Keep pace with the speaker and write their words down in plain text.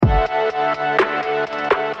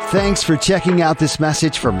Thanks for checking out this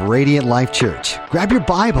message from Radiant Life Church. Grab your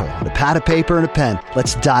Bible, and a pad of paper, and a pen.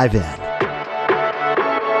 Let's dive in.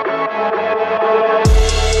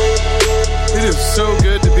 It is so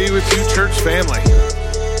good to be with you, church family.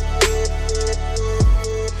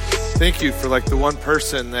 Thank you for the one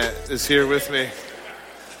person that is here with me.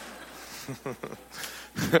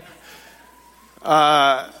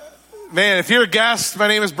 Man, if you're a guest, my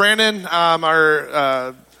name is Brandon.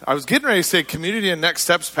 I was getting ready to say Community and Next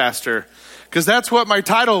Steps Pastor, because that's what my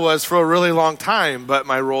title was for a really long time, but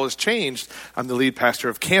my role has changed. I'm the lead pastor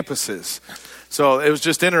of campuses. So it was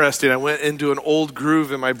just interesting. I went into an old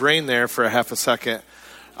groove in my brain there for a half a second.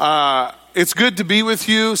 It's good to be with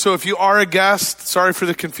you. So if you are a guest, sorry for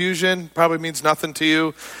the confusion. Probably means nothing to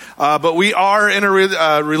you. But we are in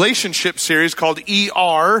a relationship series called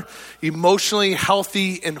ER, Emotionally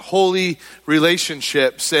Healthy and Holy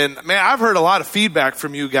Relationships. And man, I've heard a lot of feedback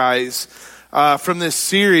from you guys from this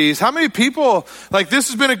series. How many people, this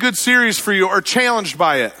has been a good series for you, or challenged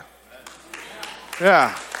by it?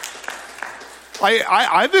 Yeah.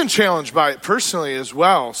 I've been challenged by it personally as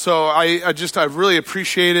well. So I've really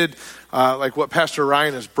appreciated what Pastor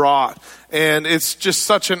Ryan has brought. And it's just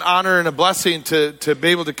such an honor and a blessing to be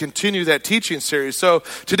able to continue that teaching series. So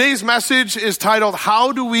today's message is titled,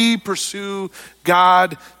 How Do We Pursue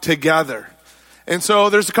God Together? And so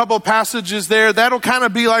there's a couple of passages there. That'll kind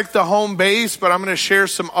of be like the home base, but I'm going to share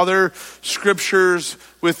some other scriptures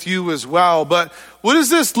with you as well. But what does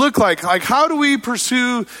this look like? How do we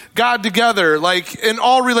pursue God together? In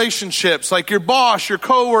all relationships, your boss, your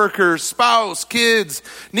coworkers, spouse, kids,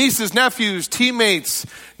 nieces, nephews, teammates,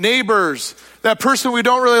 neighbors, that person we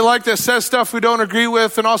don't really like that says stuff we don't agree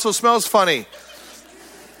with and also smells funny.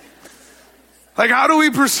 How do we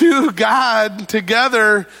pursue God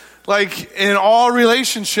together? In all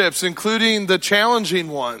relationships, including the challenging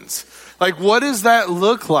ones. What does that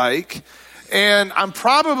look like? And I'm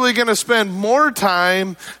probably going to spend more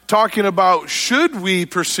time talking about should we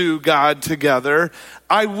pursue God together.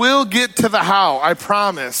 I will get to the how, I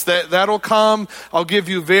promise. That'll come. I'll give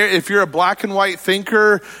you if you're a black and white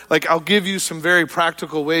thinker, I'll give you some very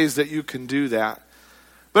practical ways that you can do that.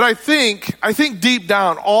 But I think deep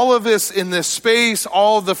down, all of us in this space,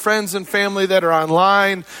 all of the friends and family that are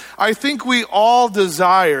online, I think we all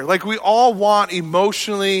desire, we all want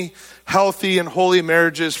emotionally healthy and holy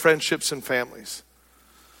marriages, friendships, and families.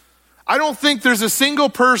 I don't think there's a single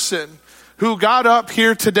person who got up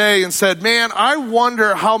here today and said, man, I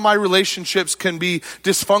wonder how my relationships can be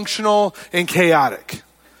dysfunctional and chaotic.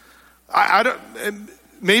 I don't...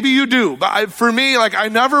 Maybe you do, but for me, I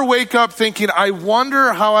never wake up thinking, I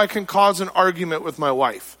wonder how I can cause an argument with my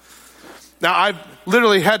wife. Now, I've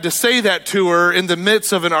literally had to say that to her in the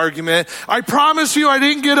midst of an argument. I promise you I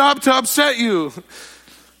didn't get up to upset you.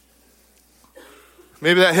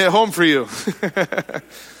 Maybe that hit home for you.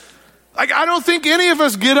 I don't think any of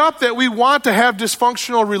us get up that we want to have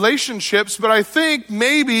dysfunctional relationships, but I think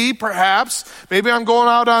maybe I'm going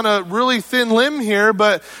out on a really thin limb here,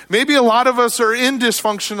 but maybe a lot of us are in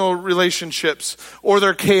dysfunctional relationships, or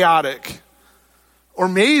they're chaotic. Or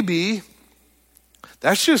maybe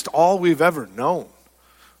that's just all we've ever known.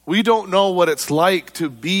 We don't know what it's like to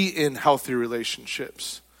be in healthy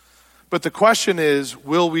relationships. But the question is,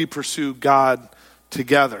 will we pursue God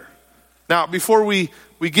together? Now, before we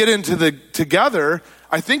get into the together,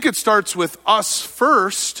 I think it starts with us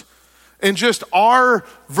first and just our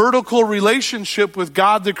vertical relationship with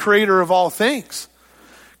God, the creator of all things.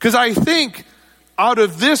 Because I think out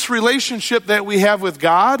of this relationship that we have with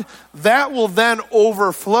God, that will then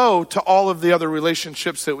overflow to all of the other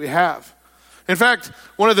relationships that we have. In fact,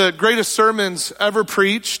 one of the greatest sermons ever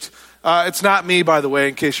preached, it's not me, by the way,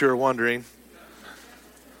 in case you were wondering.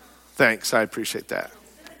 Thanks, I appreciate that.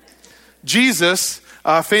 Jesus,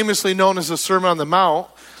 famously known as the Sermon on the Mount,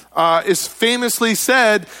 is famously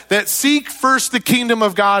said that seek first the kingdom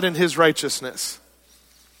of God and his righteousness.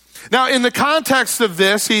 Now, in the context of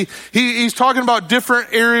this, he's talking about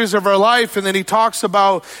different areas of our life, and then he talks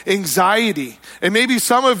about anxiety. And maybe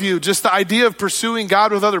some of you, just the idea of pursuing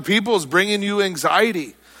God with other people is bringing you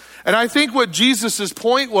anxiety. And I think what Jesus'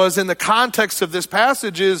 point was in the context of this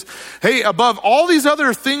passage is, hey, above all these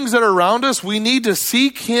other things that are around us, we need to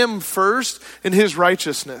seek him first in his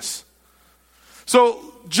righteousness.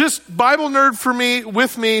 So just Bible nerd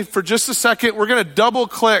with me for just a second, we're going to double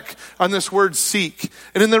click on this word seek.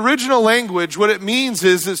 And in the original language, what it means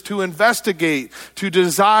is to investigate, to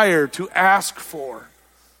desire, to ask for.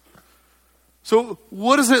 So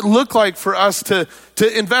what does it look like for us to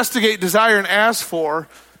investigate, desire, and ask for?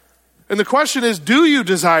 And the question is, do you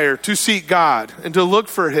desire to seek God and to look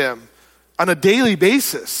for him on a daily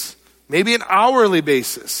basis? maybe an hourly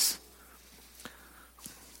basis.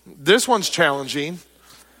 This one's challenging.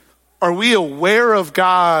 Are we aware of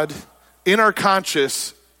God in our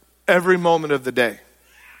conscious every moment of the day?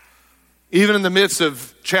 Even in the midst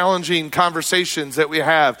of challenging conversations that we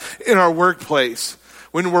have in our workplace,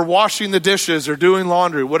 when we're washing the dishes or doing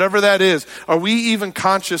laundry, whatever that is, are we even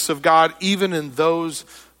conscious of God even in those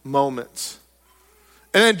moments?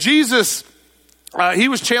 And then Jesus, he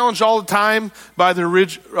was challenged all the time by the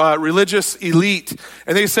religious elite.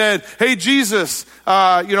 And they said, hey, Jesus,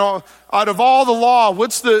 out of all the law,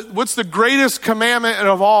 what's the greatest commandment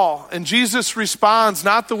of all? And Jesus responds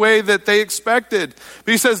not the way that they expected.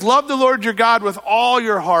 But he says, love the Lord your God with all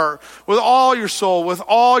your heart, with all your soul, with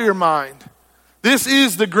all your mind. This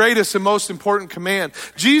is the greatest and most important command.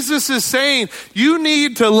 Jesus is saying you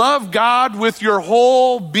need to love God with your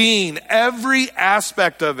whole being, every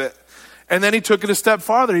aspect of it. And then he took it a step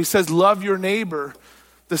farther. He says, love your neighbor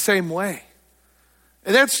the same way.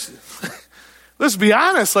 And that's, let's be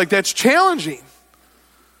honest, that's challenging.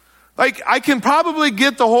 I can probably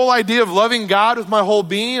get the whole idea of loving God with my whole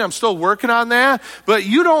being. I'm still working on that. But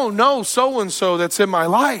you don't know so-and-so that's in my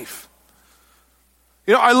life.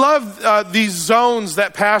 I love these zones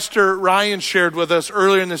that Pastor Ryan shared with us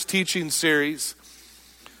earlier in this teaching series.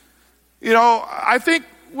 I think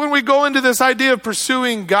when we go into this idea of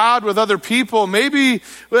pursuing God with other people, maybe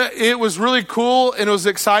it was really cool and it was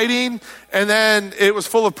exciting, and then it was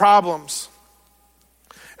full of problems.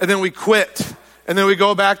 And then we quit, and then we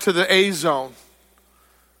go back to the A zone.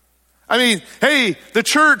 Hey, the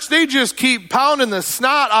church, they just keep pounding the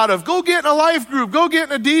snot out of, go get in a life group, go get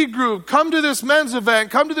in a D group, come to this men's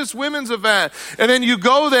event, come to this women's event. And then you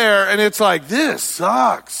go there and it's like, this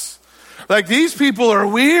sucks. These people are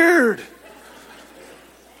weird.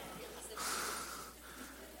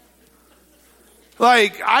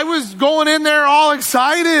 I was going in there all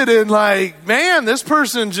excited and man, this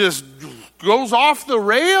person just goes off the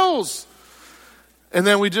rails. And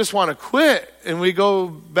then we just want to quit and we go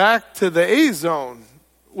back to the A zone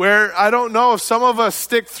where I don't know if some of us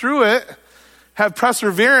stick through it, have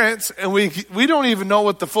perseverance, and we don't even know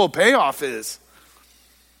what the full payoff is.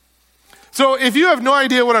 So if you have no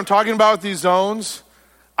idea what I'm talking about with these zones,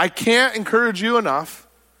 I can't encourage you enough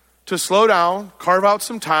to slow down, carve out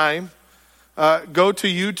some time, go to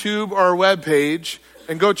YouTube or our webpage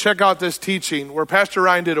and go check out this teaching where Pastor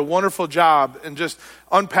Ryan did a wonderful job in just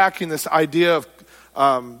unpacking this idea of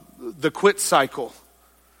the quit cycle.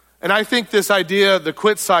 And I think this idea, the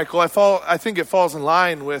quit cycle, I think it falls in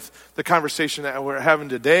line with the conversation that we're having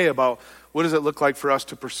today about what does it look like for us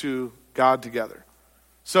to pursue God together.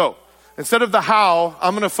 So instead of the how,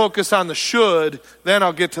 I'm going to focus on the should, then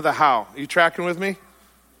I'll get to the how. Are you tracking with me?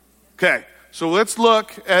 Okay, so let's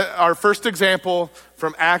look at our first example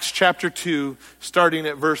from Acts chapter 2, starting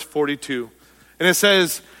at verse 42. And it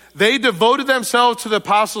says, they devoted themselves to the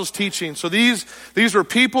apostles' teaching. So these were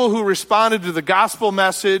people who responded to the gospel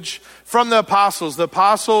message from the apostles. The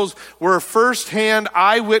apostles were firsthand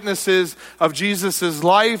eyewitnesses of Jesus'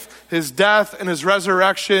 life, his death, and his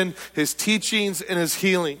resurrection, his teachings, and his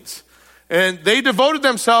healings. And they devoted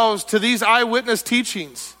themselves to these eyewitness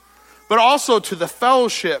teachings, but also to the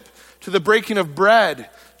fellowship, to the breaking of bread,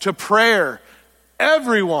 to prayer.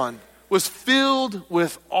 Everyone was filled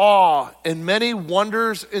with awe, and many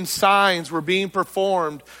wonders and signs were being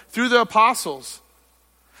performed through the apostles.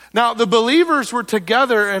 Now, the believers were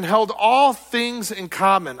together and held all things in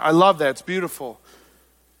common. I love that. It's beautiful.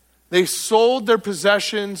 They sold their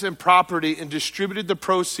possessions and property and distributed the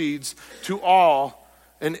proceeds to all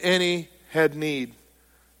and any had need.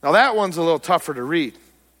 Now, that one's a little tougher to read.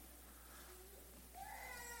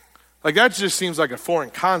 That just seems like a foreign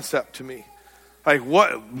concept to me.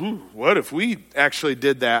 What if we actually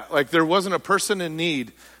did that? There wasn't a person in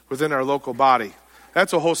need within our local body.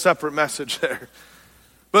 That's a whole separate message there.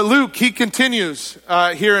 But Luke, he continues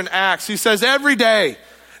here in Acts. He says every day,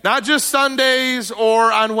 not just Sundays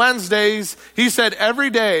or on Wednesdays. He said every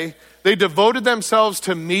day they devoted themselves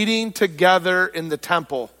to meeting together in the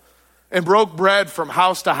temple and broke bread from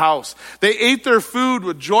house to house. They ate their food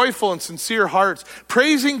with joyful and sincere hearts,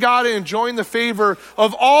 praising God and enjoying the favor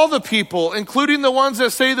of all the people, including the ones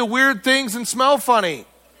that say the weird things and smell funny.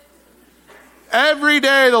 Every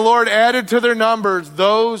day the Lord added to their numbers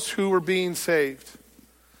those who were being saved.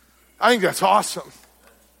 I think that's awesome.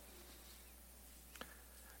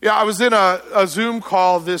 Yeah, I was in a Zoom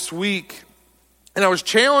call this week, and I was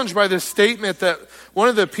challenged by this statement that one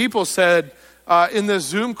of the people said, in this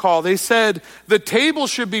Zoom call. They said the table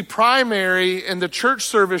should be primary and the church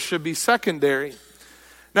service should be secondary.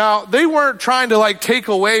 Now, they weren't trying to take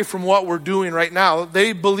away from what we're doing right now.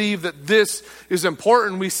 They believe that this is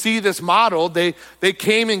important. We see this modeled. They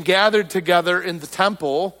came and gathered together in the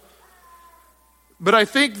temple. But I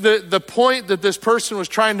think the point that this person was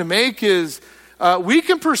trying to make is we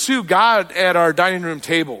can pursue God at our dining room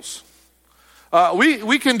tables.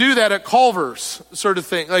 We can do that at Culver's sort of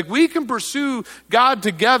thing. We can pursue God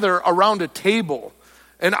together around a table.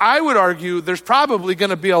 And I would argue there's probably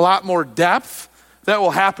going to be a lot more depth that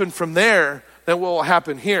will happen from there than what will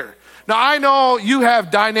happen here. Now, I know you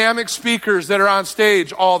have dynamic speakers that are on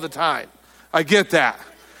stage all the time. I get that.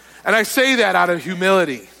 And I say that out of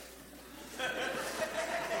humility.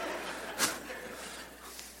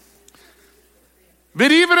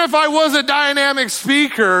 But even if I was a dynamic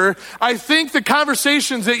speaker, I think the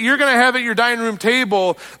conversations that you're going to have at your dining room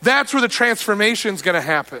table, that's where the transformation is going to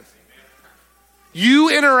happen. You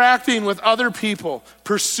interacting with other people,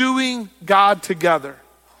 pursuing God together.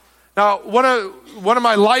 Now, one of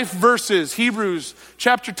my life verses, Hebrews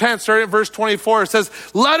chapter 10, starting at verse 24, it says,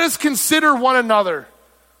 "Let us consider one another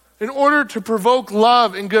in order to provoke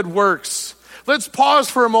love and good works." Let's pause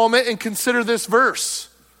for a moment and consider this verse.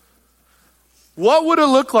 What would it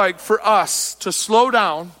look like for us to slow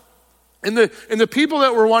down in the people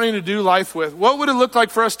that we're wanting to do life with? What would it look like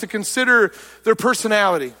for us to consider their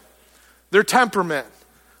personality, their temperament,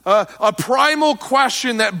 a primal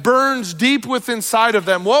question that burns deep within inside of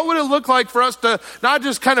them? What would it look like for us to not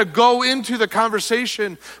just kind of go into the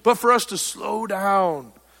conversation, but for us to slow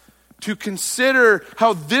down, to consider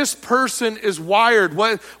how this person is wired,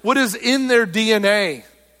 what is in their DNA?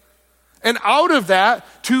 And out of that,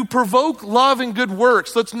 to provoke love and good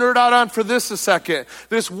works. Let's nerd out on for this a second.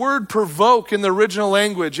 This word provoke in the original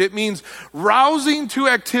language, it means rousing to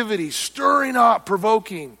activity, stirring up,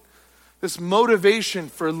 provoking. This motivation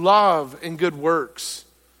for love and good works.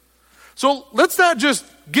 So let's not just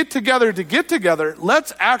get together to get together.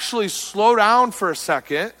 Let's actually slow down for a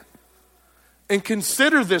second and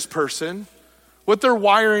consider this person, what their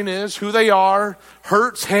wiring is, who they are,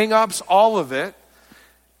 hurts, hang-ups, all of it.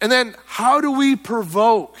 And then how do we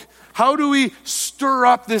provoke? How do we stir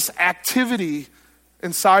up this activity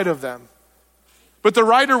inside of them? But the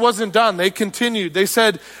writer wasn't done. They continued. They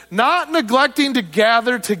said, not neglecting to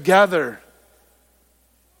gather together,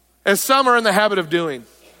 as some are in the habit of doing,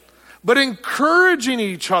 but encouraging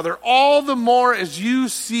each other all the more as you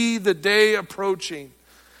see the day approaching.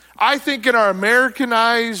 I think in our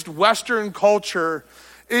Americanized Western culture,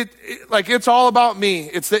 it's all about me.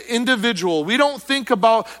 It's the individual. We don't think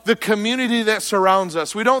about the community that surrounds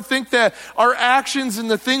us. We don't think that our actions and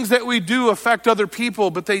the things that we do affect other people,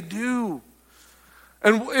 but they do.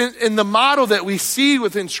 And in the model that we see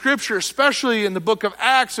within Scripture, especially in the book of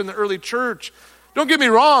Acts in the early church, don't get me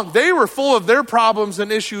wrong, they were full of their problems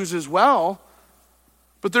and issues as well.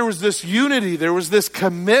 But there was this unity, there was this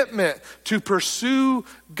commitment to pursue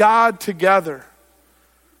God together.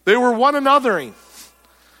 They were one anothering.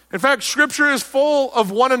 In fact, Scripture is full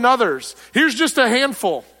of one another's. Here's just a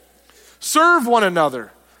handful. Serve one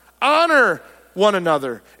another. Honor one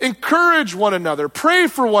another. Encourage one another. Pray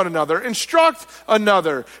for one another. Instruct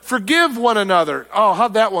another. Forgive one another. Oh,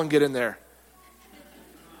 how'd that one get in there?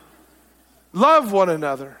 Love one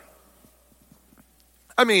another.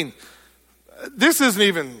 I mean, this isn't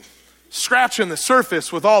even scratching the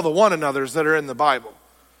surface with all the one another's that are in the Bible.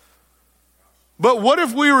 But what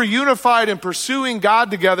if we were unified in pursuing God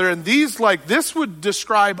together, and this would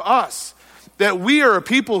describe us, that we are a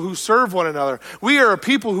people who serve one another. We are a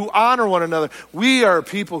people who honor one another. We are a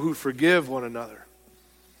people who forgive one another.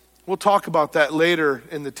 We'll talk about that later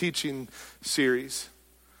in the teaching series.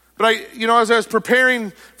 But as I was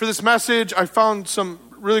preparing for this message, I found some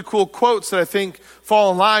really cool quotes that I think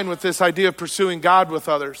fall in line with this idea of pursuing God with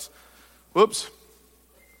others. Whoops.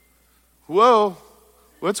 Whoa.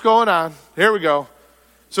 What's going on? Here we go.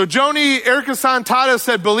 So Joni Eirikson Tada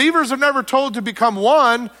said, believers are never told to become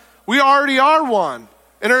one. We already are one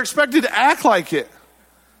and are expected to act like it.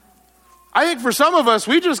 I think for some of us,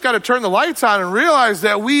 we just got to turn the lights on and realize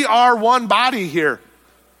that we are one body here.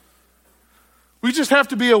 We just have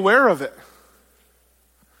to be aware of it.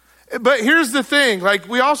 But here's the thing,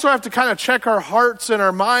 we also have to kind of check our hearts and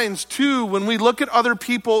our minds too when we look at other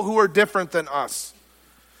people who are different than us.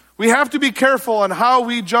 We have to be careful on how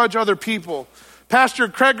we judge other people. Pastor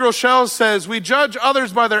Craig Rochelle says, we judge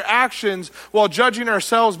others by their actions while judging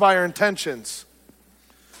ourselves by our intentions.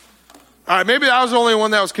 All right, maybe I was the only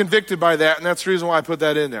one that was convicted by that, and that's the reason why I put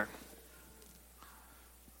that in there.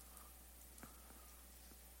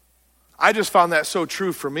 I just found that so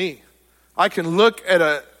true for me. I can look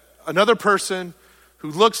at another person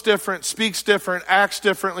who looks different, speaks different, acts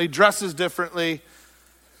differently, dresses differently,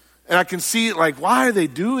 And I can see, like, why are they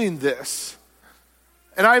doing this?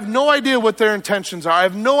 And I have no idea what their intentions are. I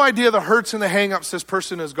have no idea the hurts and the hang-ups this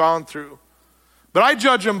person has gone through. But I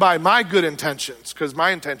judge them by my good intentions, because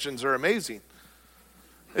my intentions are amazing.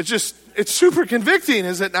 It's super convicting,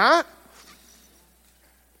 is it not?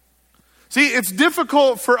 See, it's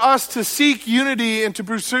difficult for us to seek unity and to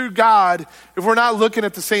pursue God if we're not looking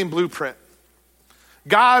at the same blueprint.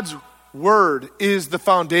 God's word is the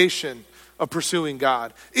foundation of pursuing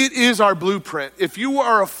God. It is our blueprint. If you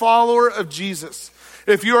are a follower of Jesus,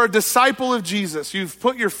 if you are a disciple of Jesus, you've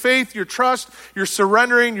put your faith, your trust, you're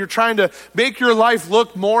surrendering, you're trying to make your life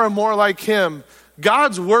look more and more like him,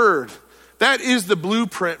 God's word, that is the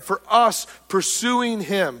blueprint for us pursuing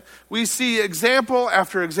him. We see example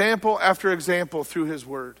after example after example through his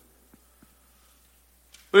word.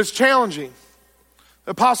 But it's challenging.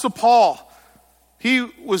 The Apostle Paul, he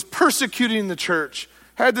was persecuting the church,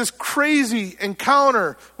 had this crazy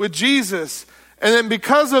encounter with Jesus. And then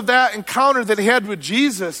because of that encounter that he had with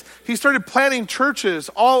Jesus, he started planting churches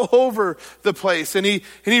all over the place. And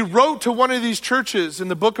he wrote to one of these churches in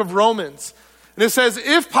the book of Romans. And it says,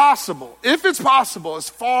 if it's possible, as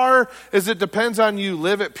far as it depends on you,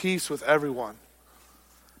 live at peace with everyone.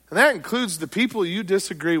 And that includes the people you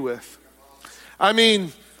disagree with. I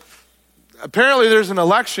mean, apparently there's an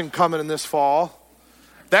election coming in this fall.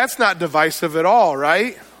 That's not divisive at all,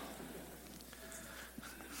 right?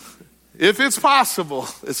 If it's possible,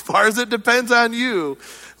 as far as it depends on you,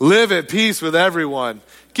 live at peace with everyone.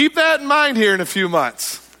 Keep that in mind here in a few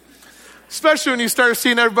months. Especially when you start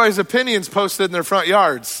seeing everybody's opinions posted in their front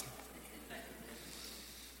yards.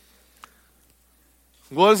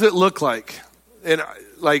 What does it look like? And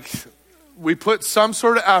like, we put some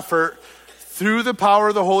sort of effort through the power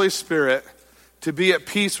of the Holy Spirit to be at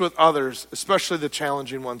peace with others, especially the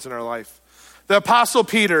challenging ones in our life. The Apostle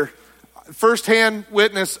Peter, firsthand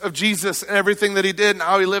witness of Jesus and everything that he did and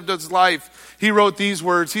how he lived his life, he wrote these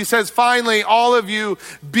words. He says, finally, all of you,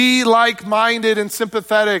 be like-minded and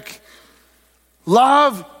sympathetic.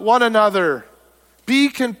 Love one another. Be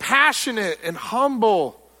compassionate and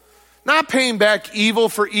humble. Not paying back evil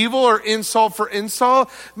for evil or insult for insult.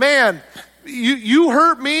 Man, you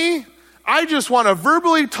hurt me. I just want to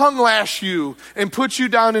verbally tongue lash you and put you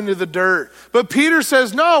down into the dirt. But Peter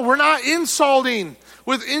says, no, we're not insulting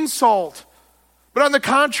with insult. But on the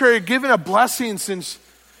contrary, giving a blessing, since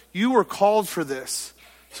you were called for this,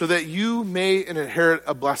 so that you may inherit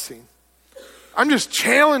a blessing. I'm just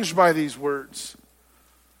challenged by these words.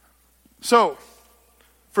 So,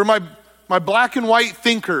 for my black and white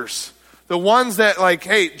thinkers, the ones that like,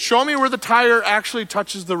 hey, show me where the tire actually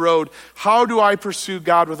touches the road. How do I pursue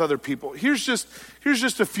God with other people? Here's just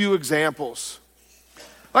a few examples.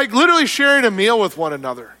 Like literally sharing a meal with one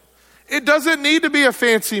another. It doesn't need to be a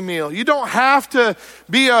fancy meal. You don't have to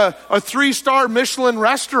be a 3-star Michelin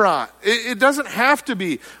restaurant. It doesn't have to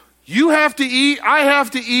be. You have to eat. I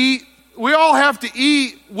have to eat. We all have to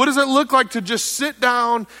eat. What does it look like to just sit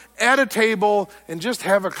down at a table and just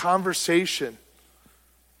have a conversation?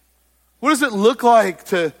 What does it look like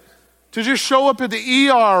to just show up at the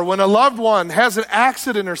ER when a loved one has an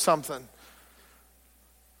accident or something?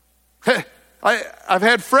 Hey, I've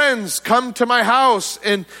had friends come to my house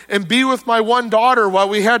and be with my one daughter while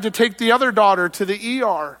we had to take the other daughter to the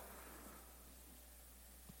ER.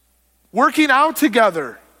 Working out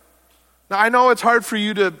together. Now, I know it's hard for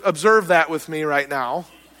you to observe that with me right now,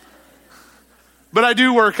 but I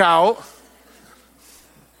do work out.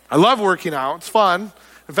 I love working out. It's fun.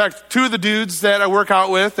 In fact, 2 of the dudes that I work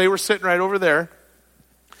out with, they were sitting right over there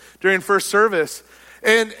during first service.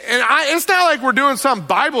 And it's not like we're doing some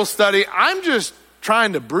Bible study. I'm just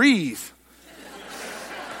trying to breathe.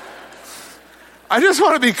 I just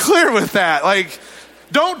want to be clear with that. Like,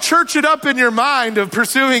 don't church it up in your mind of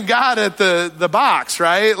pursuing God at the box,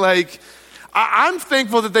 right? Like, I'm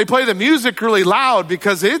thankful that they play the music really loud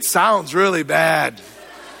because it sounds really bad.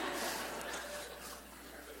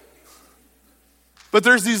 But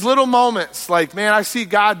there's these little moments like, man, I see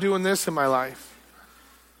God doing this in my life.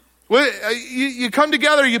 You come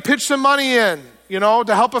together, you pitch some money in,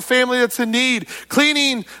 to help a family that's in need.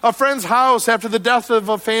 Cleaning a friend's house after the death of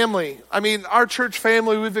a family. I mean, our church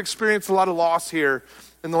family, we've experienced a lot of loss here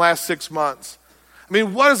in the last 6 months. I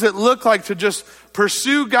mean, what does it look like to just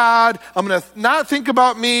pursue God? I'm going to not think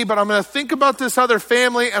about me, but I'm going to think about this other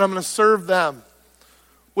family and I'm going to serve them.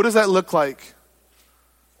 What does that look like?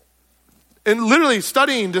 And literally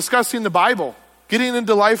studying, discussing the Bible, getting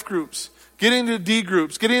into life groups, getting into D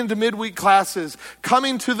groups, getting into midweek classes,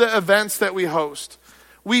 coming to the events that we host.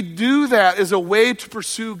 We do that as a way to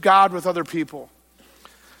pursue God with other people.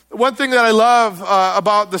 One thing that I love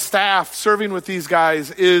about the staff serving with these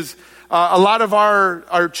guys is a lot of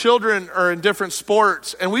our children are in different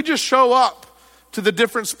sports, and we just show up to the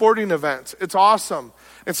different sporting events. It's awesome.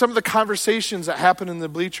 And some of the conversations that happen in the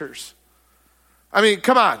bleachers. I mean,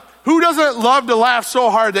 come on. Who doesn't love to laugh so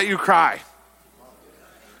hard that you cry?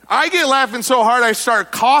 I get laughing so hard I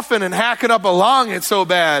start coughing and hacking up a lung. It's so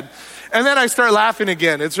bad. And then I start laughing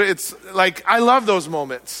again. It's like, I love those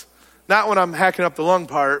moments. Not when I'm hacking up the lung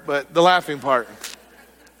part, but the laughing part.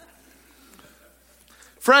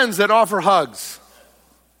 Friends that offer hugs.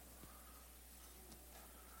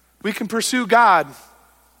 We can pursue God.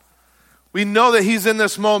 We know that he's in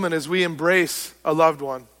this moment as we embrace a loved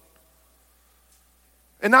one.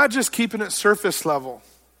 And not just keeping it surface level.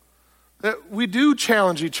 That we do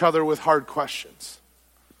challenge each other with hard questions.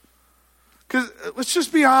 Because let's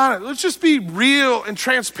just be honest. Let's just be real and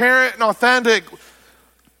transparent and authentic.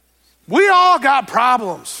 We all got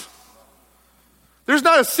problems. There's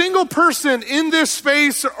not a single person in this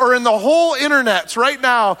space or in the whole internet right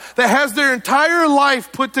now that has their entire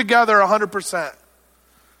life put together 100%.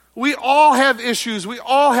 We all have issues. We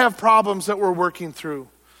all have problems that we're working through.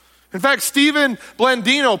 In fact, Stephen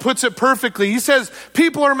Blandino puts it perfectly. He says,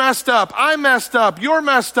 people are messed up. I'm messed up. You're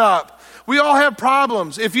messed up. We all have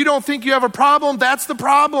problems. If you don't think you have a problem, that's the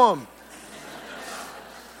problem.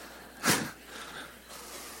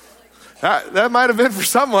 That might have been for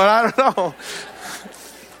someone. I don't know.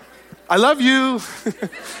 I love you.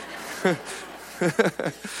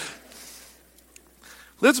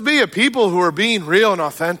 Let's be a people who are being real and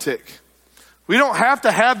authentic. We don't have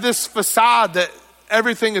to have this facade that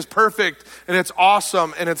everything is perfect and it's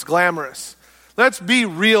awesome and it's glamorous. Let's be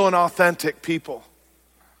real and authentic people.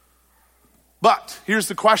 But here's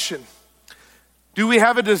the question. Do we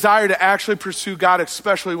have a desire to actually pursue God,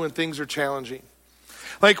 especially when things are challenging?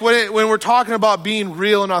 Like when we're talking about being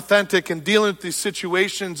real and authentic and dealing with these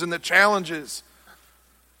situations and the challenges,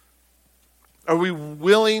 are we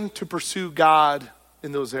willing to pursue God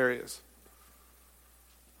in those areas?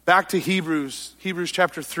 Back to Hebrews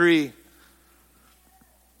chapter 3.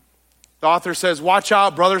 The author says, watch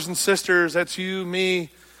out, brothers and sisters, that's you,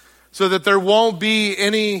 me, so that there won't be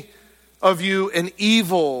any of you an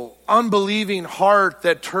evil, unbelieving heart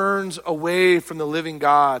that turns away from the living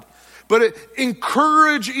God. But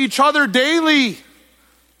encourage each other daily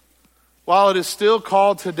while it is still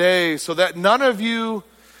called today, so that none of you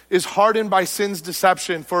is hardened by sin's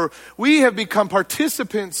deception. For we have become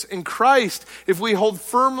participants in Christ if we hold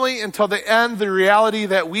firmly until the end the reality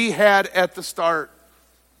that we had at the start.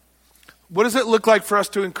 What does it look like for us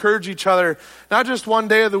to encourage each other, not just one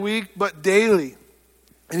day of the week, but daily?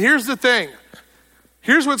 And here's the thing.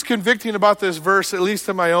 Here's what's convicting about this verse, at least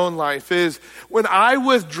in my own life, is when I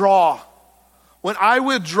withdraw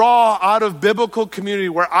out of biblical community,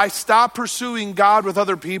 where I stop pursuing God with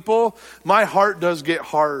other people, my heart does get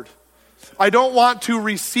hard. I don't want to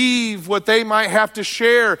receive what they might have to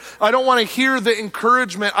share. I don't want to hear the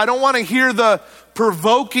encouragement. I don't want to hear the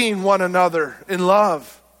provoking one another in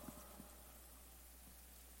love.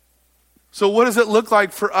 So what does it look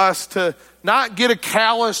like for us to not get a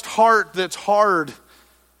calloused heart that's hard,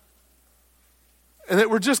 and that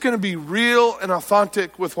we're just going to be real and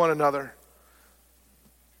authentic with one another?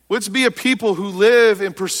 Let's be a people who live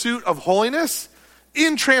in pursuit of holiness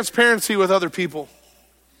in transparency with other people.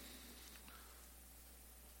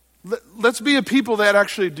 Let's be a people that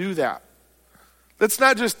actually do that. Let's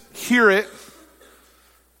not just hear it.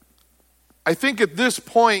 I think at this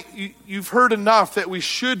point, you've heard enough that we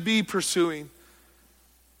should be pursuing.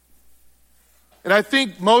 And I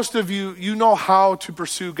think most of you know how to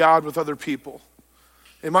pursue God with other people.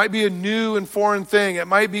 It might be a new and foreign thing. It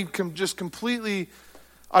might be just completely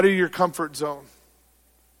out of your comfort zone.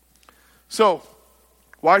 So,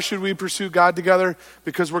 why should we pursue God together?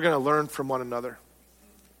 Because we're going to learn from one another.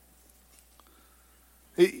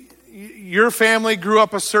 Your family grew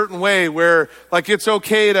up a certain way where, like, it's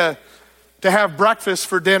okay to have breakfast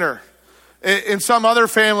for dinner. In some other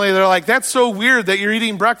family, they're like, that's so weird that you're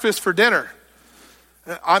eating breakfast for dinner.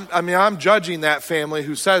 I'm judging that family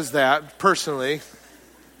who says that personally.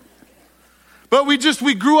 But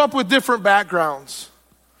we grew up with different backgrounds.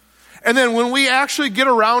 And then when we actually get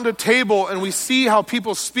around a table and we see how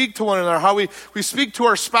people speak to one another, how we speak to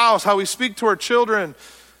our spouse, how we speak to our children,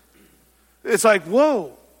 it's like,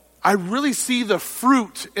 whoa, I really see the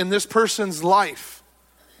fruit in this person's life.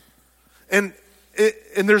 And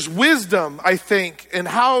there's wisdom, I think, in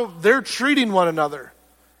how they're treating one another.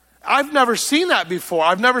 I've never seen that before.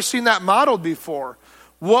 I've never seen that modeled before.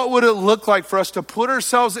 What would it look like for us to put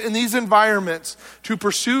ourselves in these environments to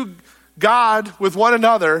pursue God with one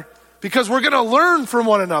another because we're going to learn from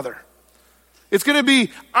one another. It's going to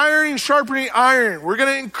be iron sharpening iron. We're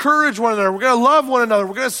going to encourage one another. We're going to love one another.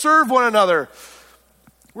 We're going to serve one another.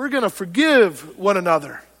 We're going to forgive one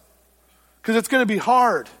another because it's going to be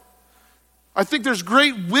hard. I think there's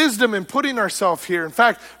great wisdom in putting ourselves here. In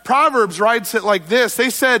fact, Proverbs writes it like this. They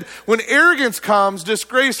said, when arrogance comes,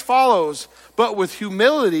 disgrace follows, but with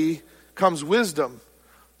humility comes wisdom.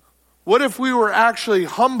 What if we were actually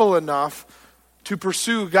humble enough to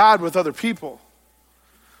pursue God with other people?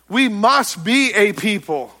 We must be a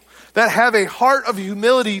people that have a heart of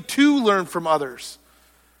humility to learn from others.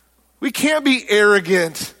 We can't be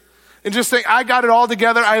arrogant and just think, I got it all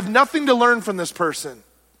together. I have nothing to learn from this person.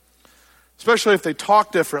 Especially if they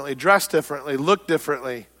talk differently, dress differently, look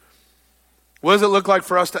differently. What does it look like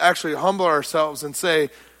for us to actually humble ourselves and say,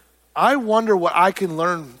 I wonder what I can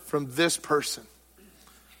learn from this person?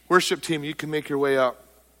 Worship team, you can make your way up.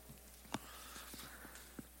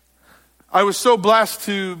 I was so blessed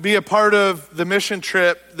to be a part of the mission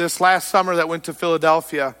trip this last summer that went to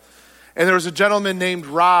Philadelphia. And there was a gentleman named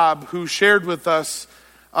Rob who shared with us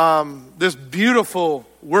this beautiful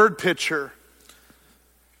word picture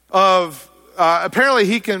of, apparently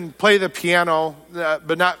he can play the piano,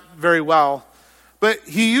 but not very well. But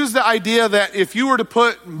he used the idea that if you were to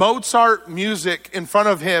put Mozart music in front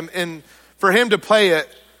of him and for him to play it,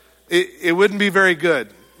 it wouldn't be very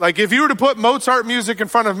good. Like if you were to put Mozart music in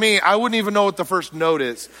front of me, I wouldn't even know what the first note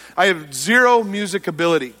is. I have zero music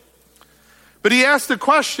ability. But he asked the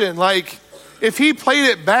question, like, if he played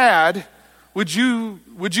it bad, would you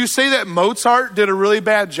say that Mozart did a really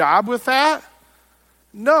bad job with that?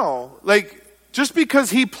 No. Like, just because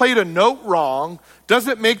he played a note wrong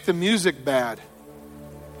doesn't make the music bad.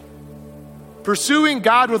 Pursuing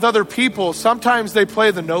God with other people, sometimes they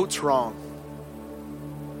play the notes wrong.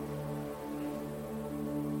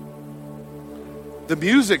 The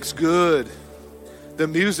music's good. The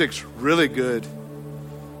music's really good.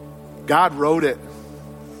 God wrote it.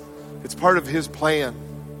 It's part of his plan.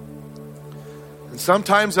 And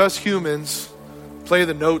sometimes us humans play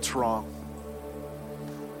the notes wrong.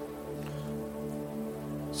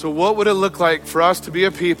 So what would it look like for us to be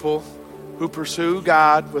a people who pursue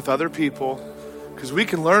God with other people? Because we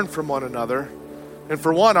can learn from one another. And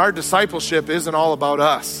for one, our discipleship isn't all about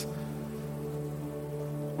us.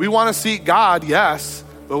 We want to seek God, yes,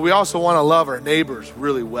 but we also want to love our neighbors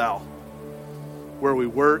really well. Where we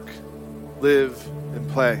work, live, and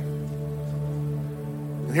play.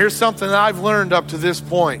 And here's something that I've learned up to this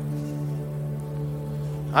point.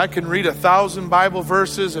 I can read 1,000 Bible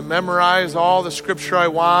verses and memorize all the scripture I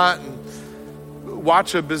want and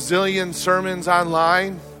watch a bazillion sermons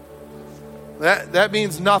online. That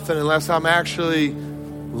means nothing unless I'm actually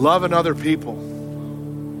loving other people.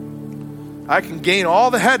 I can gain all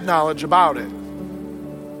the head knowledge about it,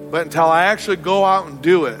 but until I actually go out and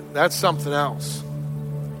do it, that's something else.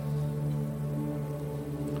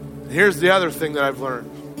 And here's the other thing that I've learned.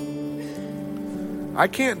 I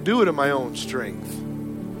can't do it in my own strength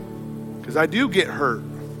because I do get hurt.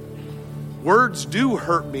 Words do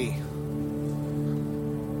hurt me.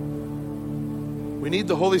 We need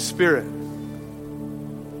the Holy Spirit.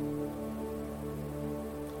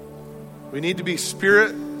 We need to be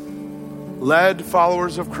Spirit-led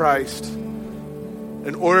followers of Christ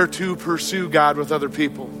in order to pursue God with other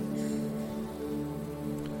people.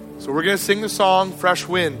 So we're going to sing the song, Fresh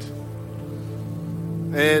Wind.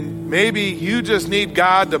 And maybe you just need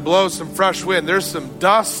God to blow some fresh wind. There's some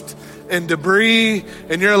dust and debris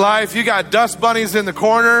in your life. You got dust bunnies in the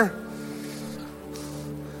corner.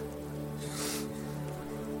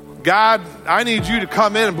 God, I need you to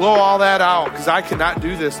come in and blow all that out because I cannot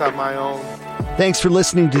do this on my own. Thanks for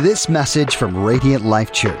listening to this message from Radiant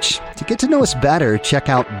Life Church. To get to know us better, check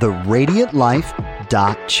out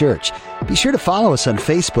theradiantlife.church. Be sure to follow us on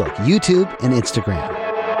Facebook, YouTube, and Instagram.